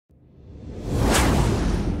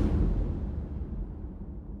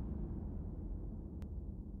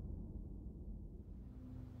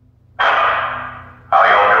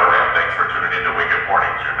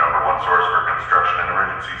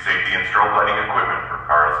equipment for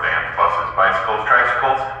cars, vans, buses, bicycles,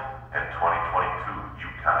 tricyles, and 2022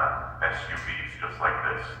 Yukon SUVs just like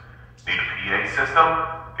this. Need a PA system?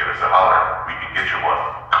 Give us a holler. We can get you one.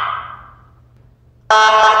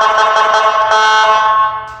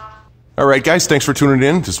 All right, guys, thanks for tuning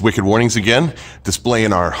in. Just Wicked Warnings again,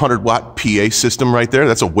 displaying our 100-watt PA system right there.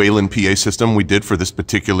 That's a Whelen PA system we did for this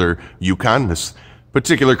particular Yukon. This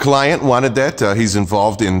particular client wanted that. He's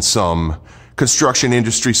involved in some construction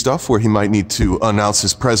industry stuff where he might need to announce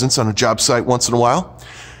his presence on a job site once in a while.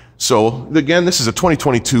 So, again, this is a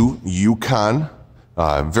 2022 Yukon.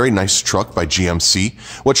 Very nice truck by GMC.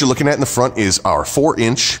 What you're looking at in the front is our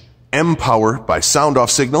 4-inch mpower by Sound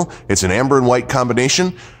Off signal. It's an amber and white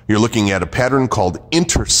combination. You're looking at a pattern called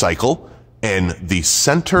intercycle, and the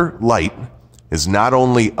center light is not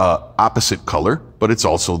only opposite color, but it's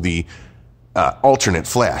also the alternate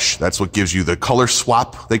flash. That's what gives you the color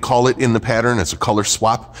swap, they call it in the pattern. It's a color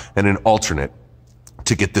swap and an alternate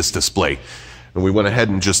to get this display. And we went ahead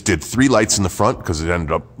and just did 3 lights in the front because it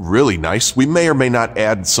ended up really nice. We may or may not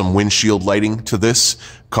add some windshield lighting to this.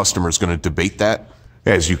 Customer's going to debate that.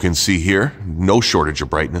 As you can see here, no shortage of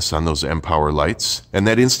brightness on those mpower lights. And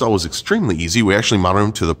that install was extremely easy. We actually mounted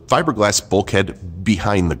them to the fiberglass bulkhead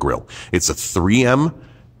behind the grille. It's a 3M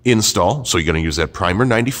install, so you're going to use that primer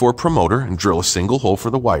 94 promoter and drill a single hole for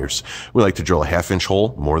the wires. We like to drill a 1/2-inch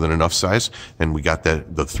hole, more than enough size, and we got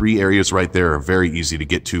that. The 3 areas right there are very easy to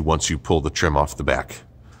get to once you pull the trim off the back.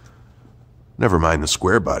 Never mind the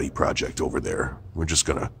square body project over there. We're just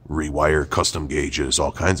going to rewire custom gauges,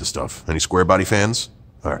 all kinds of stuff. Any square body fans?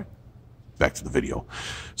 All right, back to the video.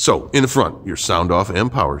 So in the front, your Sound Off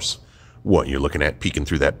mpowers. What you're looking at peeking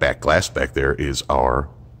through that back glass back there is our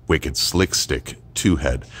Wicked Slick Stick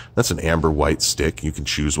 2-head. That's an amber white stick. You can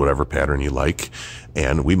choose whatever pattern you like.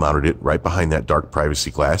 And we mounted it right behind that dark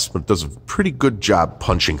privacy glass, but it does a pretty good job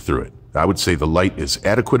punching through it. I would say the light is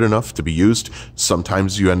adequate enough to be used.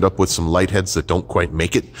 Sometimes you end up with some light heads that don't quite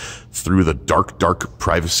make it through the dark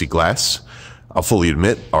privacy glass. I'll fully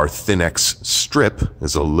admit our Thin-X strip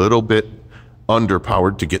is a little bit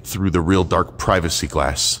underpowered to get through the real dark privacy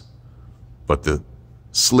glass. But the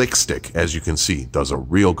Slick Stick, as you can see, does a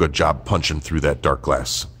real good job punching through that dark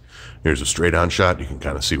glass. Here's a straight-on shot. You can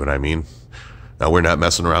kind of see what I mean. Now, we're not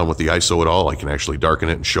messing around with the ISO at all. I can actually darken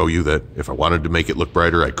it and show you that if I wanted to make it look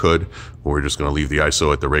brighter, I could. Or we're just going to leave the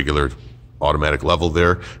ISO at the regular automatic level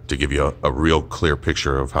there to give you a real clear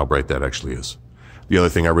picture of how bright that actually is. The other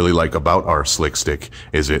thing I really like about our Slick Stick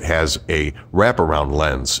is it has a wraparound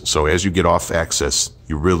lens. So as you get off axis,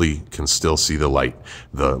 you really can still see the light.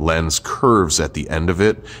 The lens curves at the end of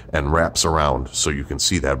it and wraps around. So you can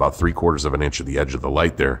see that about 3/4 of an inch of the edge of the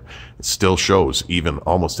light there. It still shows even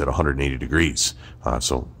almost at 180 degrees.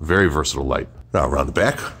 So very versatile light. Now around the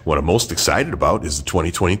back, what I'm most excited about is the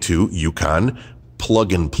 2022 Yukon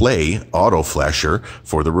plug and play auto flasher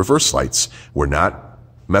for the reverse lights. We're not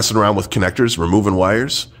messing around with connectors, removing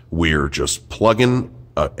wires. We're just plugging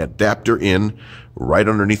an adapter in right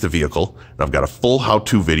underneath the vehicle. And I've got a full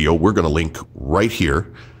how-to video we're going to link right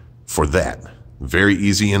here for that. Very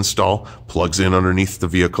easy install, plugs in underneath the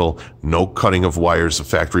vehicle, no cutting of wires, of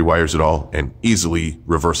factory wires at all, and easily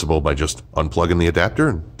reversible by just unplugging the adapter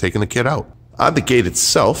and taking the kit out. On the gate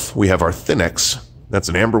itself, we have our Thin-X. That's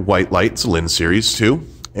an amber white light. It's a Lin series too.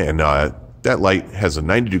 And that light has a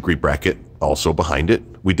 90-degree bracket also behind it.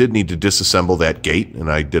 We did need to disassemble that gate,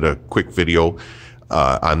 and I did a quick video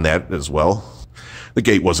on that as well. The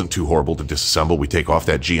gate wasn't too horrible to disassemble. We take off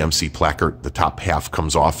that GMC placard, the top half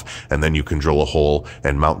comes off, and then you can drill a hole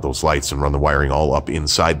and mount those lights and run the wiring all up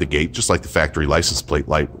inside the gate, just like the factory license plate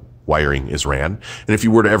light wiring is ran. And if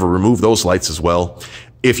you were to ever remove those lights as well,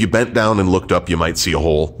 if you bent down and looked up, you might see a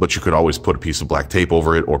hole, but you could always put a piece of black tape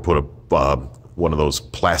over it or put a one of those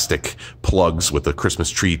plastic plugs with a Christmas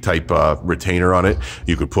tree type retainer on it.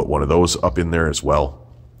 You could put one of those up in there as well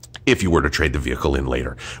if you were to trade the vehicle in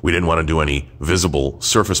later. We didn't want to do any visible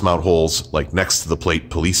surface mount holes like next to the plate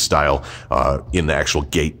police style in the actual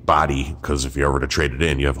gate body, because if you ever to trade it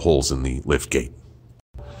in, you have holes in the lift gate.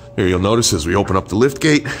 Here you'll notice as we open up the lift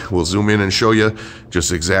gate, we'll zoom in and show you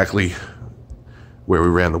just exactly where we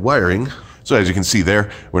ran the wiring. So as you can see there,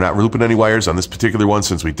 we're not looping any wires on this particular one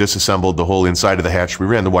since we disassembled the whole inside of the hatch. We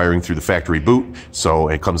ran the wiring through the factory boot, so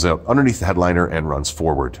it comes out underneath the headliner and runs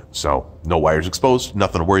forward. So no wires exposed,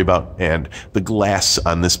 nothing to worry about. And the glass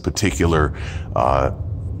on this particular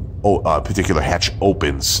hatch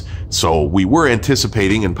opens. So we were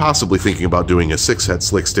anticipating and possibly thinking about doing a 6-head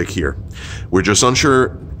slick stick here. We're just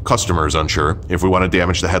unsure. Customer is unsure if we want to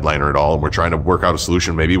damage the headliner at all, and we're trying to work out a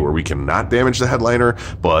solution maybe where we can not damage the headliner,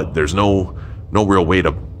 but there's no real way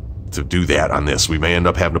to to do that on this. We may end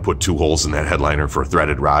up having to put 2 holes in that headliner for a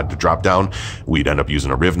threaded rod to drop down. We'd end up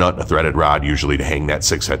using a riv nut and a threaded rod usually to hang that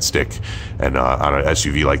 6-head stick. And on an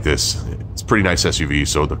SUV like this, it's a pretty nice SUV,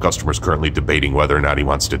 so the customer's currently debating whether or not he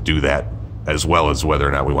wants to do that, as well as whether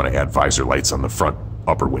or not we want to add visor lights on the front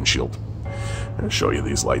upper windshield. I'll show you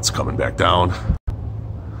these lights coming back down.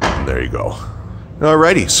 And there you go.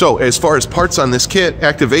 Alrighty, so as far as parts on this kit,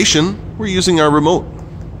 activation, we're using our remote.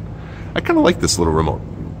 I kind of like this little remote.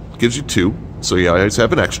 Gives you 2, so you always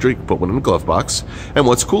have an extra. You can put one in the glove box. And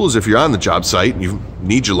what's cool is if you're on the job site and you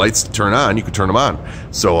need your lights to turn on, you can turn them on.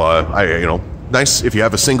 So, nice if you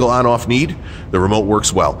have a single on-off need, the remote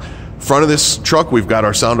works well. Front of this truck, we've got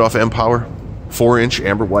our sound-off mpower, 4-inch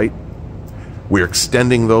amber white. We're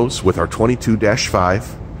extending those with our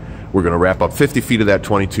 22-5. We're going to wrap up 50 feet of that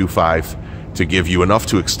 22.5 to give you enough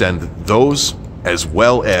to extend those, as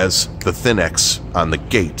well as the Thin-X on the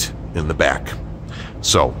gate in the back.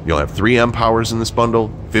 So you'll have 3 mpowers in this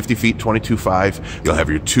bundle, 50 feet, 22.5. You'll have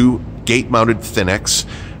your 2 gate-mounted Thin-X.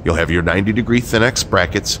 You'll have your 90-degree Thin-X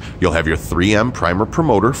brackets. You'll have your 3M primer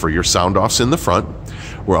promoter for your sound-offs in the front.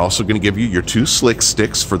 We're also going to give you your 2 slick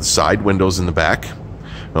sticks for the side windows in the back.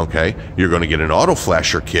 Okay, you're going to get an auto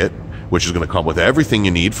flasher kit, which is going to come with everything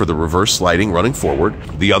you need for the reverse sliding running forward.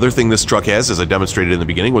 The other thing this truck has, as I demonstrated in the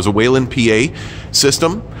beginning, was a Whelen PA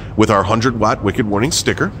system with our 100-watt wicked warning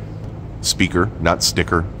sticker. Speaker, not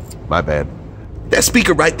sticker, my bad. That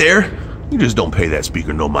speaker right there, you just don't pay that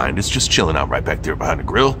speaker no mind. It's just chilling out right back there behind the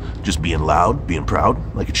grill, just being loud, being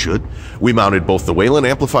proud, like it should. We mounted both the Whelen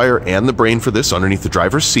amplifier and the brain for this underneath the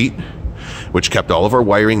driver's seat, which kept all of our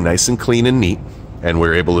wiring nice and clean and neat. And we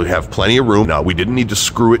were able to have plenty of room. Now, we didn't need to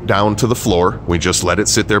screw it down to the floor. We just let it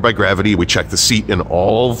sit there by gravity. We check the seat in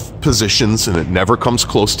all positions, and it never comes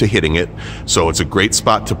close to hitting it. So it's a great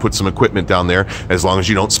spot to put some equipment down there, as long as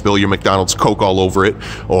you don't spill your McDonald's Coke all over it,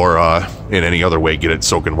 or in any other way get it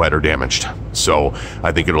soaking wet or damaged. So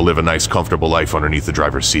I think it'll live a nice, comfortable life underneath the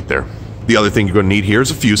driver's seat there. The other thing you're going to need here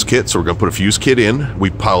is a fuse kit, so we're going to put a fuse kit in.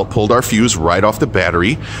 We pulled our fuse right off the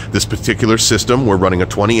battery. This particular system, we're running a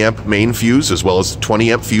 20-amp main fuse as well as a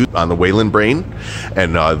 20-amp fuse on the Whelen brain,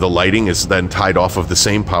 and the lighting is then tied off of the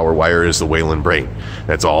same power wire as the Whelen brain.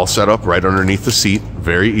 That's all set up right underneath the seat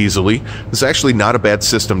very easily. It's actually not a bad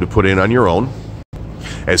system to put in on your own.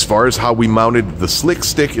 As far as how we mounted the slick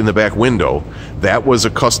stick in the back window, that was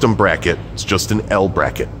a custom bracket. It's just an L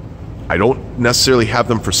bracket. I don't necessarily have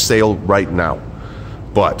them for sale right now,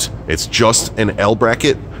 but it's just an L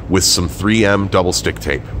bracket with some 3M double stick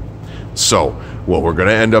tape. So what we're going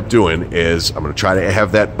to end up doing is I'm going to try to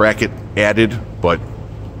have that bracket added, but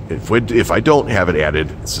if I don't have it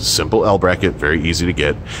added, it's a simple L bracket, very easy to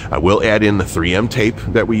get. I will add in the 3M tape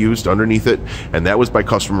that we used underneath it, and that was by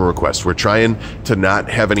customer request. We're trying to not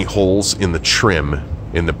have any holes in the trim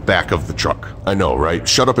in the back of the truck. I know, right?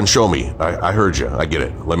 Shut up and show me. I heard you. I get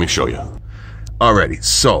it. Let me show you. Alrighty,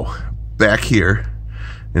 so back here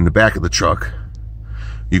in the back of the truck,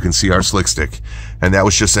 you can see our slick stick. And that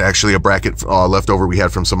was just actually a bracket left over we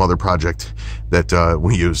had from some other project that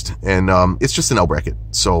we used. And it's just an L bracket,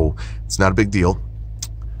 so it's not a big deal.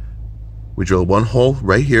 We drilled 1 hole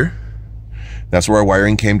right here. That's where our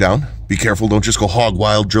wiring came down. Be careful, don't just go hog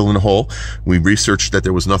wild drilling a hole. We researched that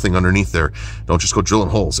there was nothing underneath there. Don't just go drilling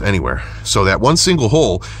holes anywhere. So that 1 single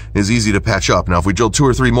hole is easy to patch up. Now, if we drilled 2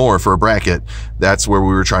 or 3 more for a bracket, that's where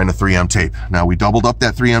we were trying to 3M tape. Now, we doubled up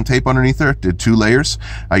that 3M tape underneath there, did 2 layers.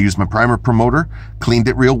 I used my primer promoter, cleaned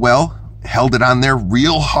it real well, held it on there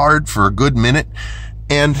real hard for a good minute,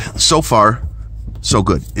 and so far, so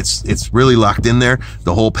good. It's really locked in there.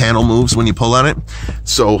 The whole panel moves when you pull on it.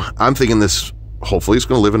 So I'm thinking this hopefully it's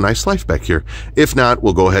going to live a nice life back here. If not,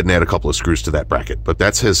 we'll go ahead and add a couple of screws to that bracket. But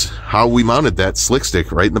that's how we mounted that slick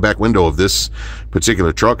stick right in the back window of this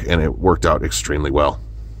particular truck, and it worked out extremely well.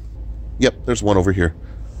 Yep, there's one over here.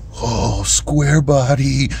 Oh, square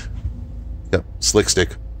body. Yep, slick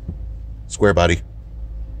stick. Square body.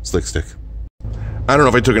 Slick stick. I don't know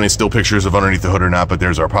if I took any still pictures of underneath the hood or not, but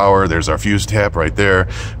there's our power, there's our fuse tap right there.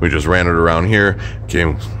 We just ran it around here,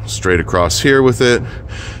 came straight across here with it,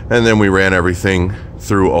 and then we ran everything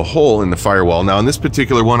through a hole in the firewall. Now, in this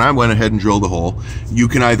particular one, I went ahead and drilled a hole. You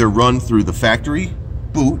can either run through the factory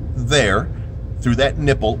boot there, through that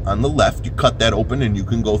nipple on the left, you cut that open and you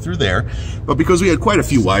can go through there. But because we had quite a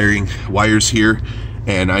few wires here,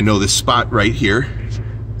 and I know this spot right here,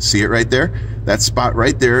 see it right there? That spot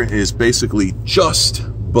right there is basically just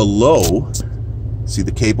below, see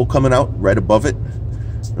the cable coming out right above it?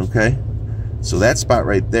 Okay, so that spot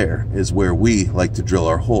right there is where we like to drill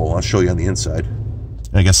our hole. I'll show you on the inside.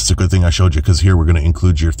 And I guess it's a good thing I showed you, because here we're going to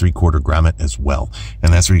include your 3/4 grommet as well.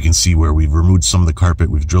 And that's where you can see where we've removed some of the carpet.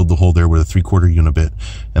 We've drilled the hole there with a 3/4 unibit,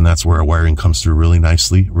 and that's where our wiring comes through really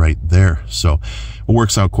nicely right there. So it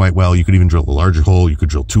works out quite well. You could even drill a larger hole. You could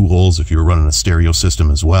drill 2 holes if you were running a stereo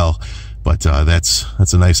system as well. But that's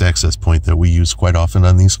a nice access point that we use quite often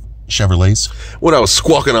on these Chevrolets. What I was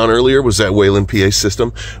squawking on earlier was that Whelen PA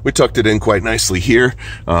system. We tucked it in quite nicely here.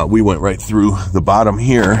 We went right through the bottom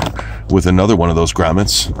here with another one of those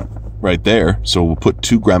grommets right there. So we'll put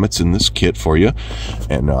 2 grommets in this kit for you.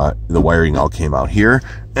 And the wiring all came out here.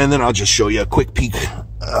 And then I'll just show you a quick peek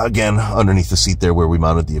again underneath the seat there where we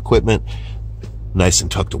mounted the equipment. Nice and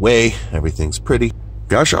tucked away. Everything's pretty.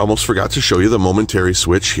 Gosh, I almost forgot to show you the momentary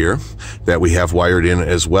switch here that we have wired in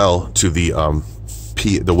as well to the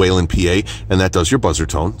Whelen PA, and that does your buzzer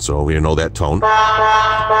tone, so we know that tone.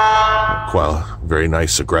 Well, very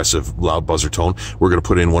nice, aggressive, loud buzzer tone. We're going to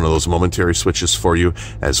put in one of those momentary switches for you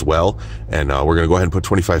as well, and we're going to go ahead and put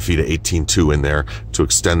 25 feet of 18.2 in there to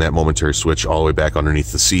extend that momentary switch all the way back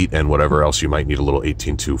underneath the seat and whatever else you might need a little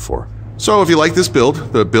 18.2 for. So if you like this build,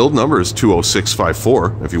 the build number is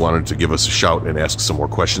 20654 if you wanted to give us a shout and ask some more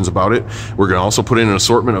questions about it. We're going to also put in an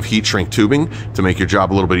assortment of heat shrink tubing to make your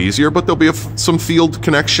job a little bit easier, but there'll be some field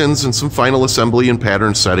connections and some final assembly and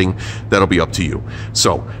pattern setting that'll be up to you.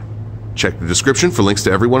 So check the description for links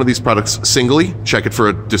to every one of these products singly. Check it for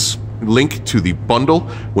a link to the bundle,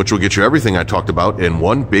 which will get you everything I talked about in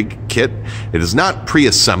one big kit. It is not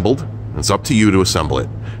pre-assembled. It's up to you to assemble it.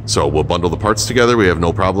 So we'll bundle the parts together. We have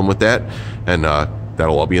no problem with that. And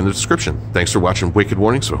that'll all be in the description. Thanks for watching Wicked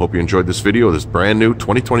Warnings. So I hope you enjoyed this video of this brand new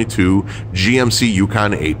 2022 GMC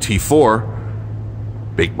Yukon AT4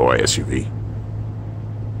 big boy SUV.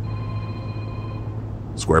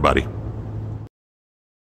 Square body.